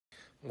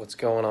What's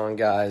going on,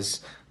 guys?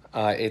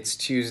 It's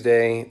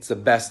Tuesday. It's the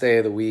best day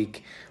of the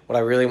week. What I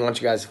really want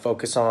you guys to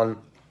focus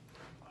on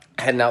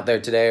heading out there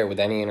today or with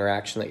any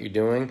interaction that you're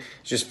doing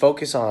is just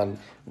focus on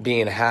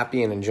being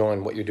happy and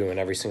enjoying what you're doing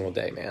every single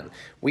day, man.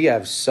 We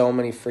have so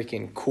many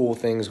freaking cool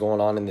things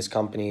going on in this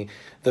company.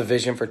 The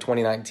vision for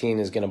 2019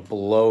 is going to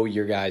blow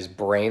your guys'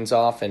 brains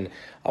off. And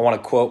I want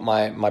to quote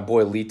my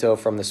boy Lito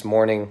from this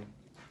morning.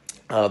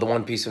 The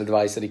one piece of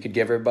advice that he could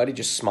give everybody,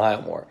 just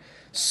smile more.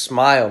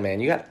 Smile, man.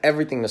 You got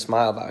everything to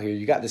smile about here.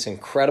 You got this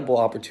incredible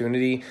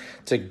opportunity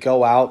to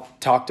go out,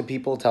 talk to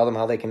people, tell them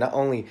how they can not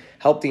only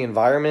help the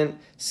environment,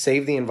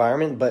 save the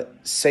environment, but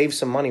save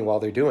some money while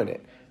they're doing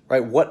it,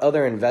 right? What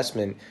other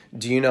investment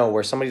do you know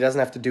where somebody doesn't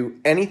have to do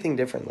anything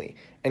differently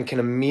and can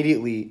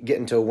immediately get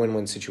into a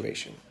win-win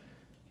situation,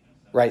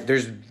 right?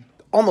 There's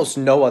almost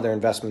no other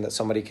investment that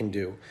somebody can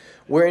do.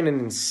 We're in an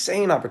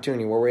insane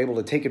opportunity where we're able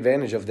to take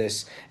advantage of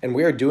this, and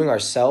we are doing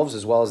ourselves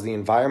as well as the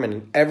environment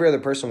and every other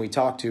person we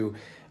talk to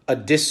a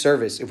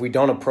disservice if we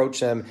don't approach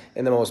them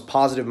in the most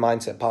positive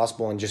mindset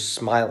possible and just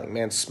smiling.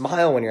 Man,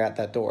 smile when you're at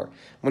that door.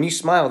 When you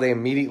smile, they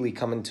immediately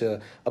come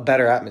into a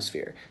better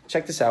atmosphere.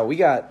 Check this out. We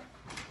got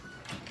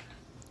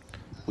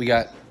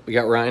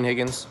Ryan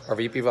Higgins, our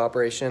VP of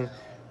operation,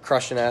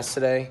 crushing ass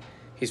today.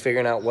 He's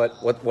figuring out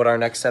what our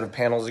next set of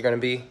panels are going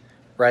to be,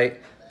 right?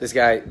 This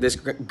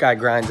guy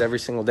grinds every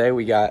single day.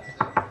 We got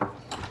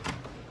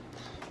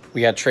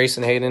Trace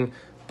and Hayden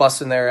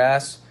busting their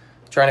ass,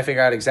 trying to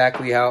figure out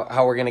exactly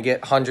how we're going to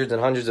get hundreds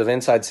and hundreds of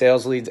inside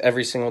sales leads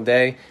every single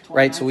day,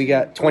 right? So we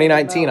got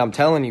 2019. I'm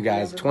telling you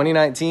guys,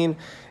 2019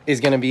 is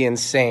going to be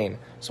insane.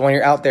 So when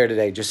you're out there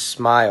today, just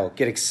smile.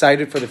 Get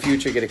excited for the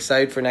future. Get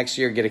excited for next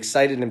year. Get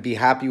excited and be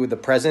happy with the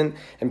present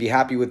and be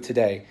happy with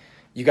today.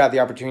 You got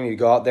the opportunity to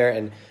go out there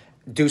and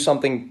do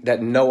something that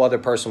no other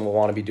person will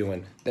want to be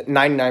doing, that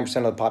 99%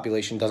 of the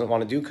population doesn't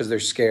want to do because they're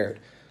scared.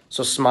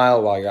 So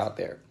smile while you're out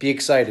there. Be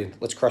excited.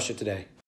 Let's crush it today.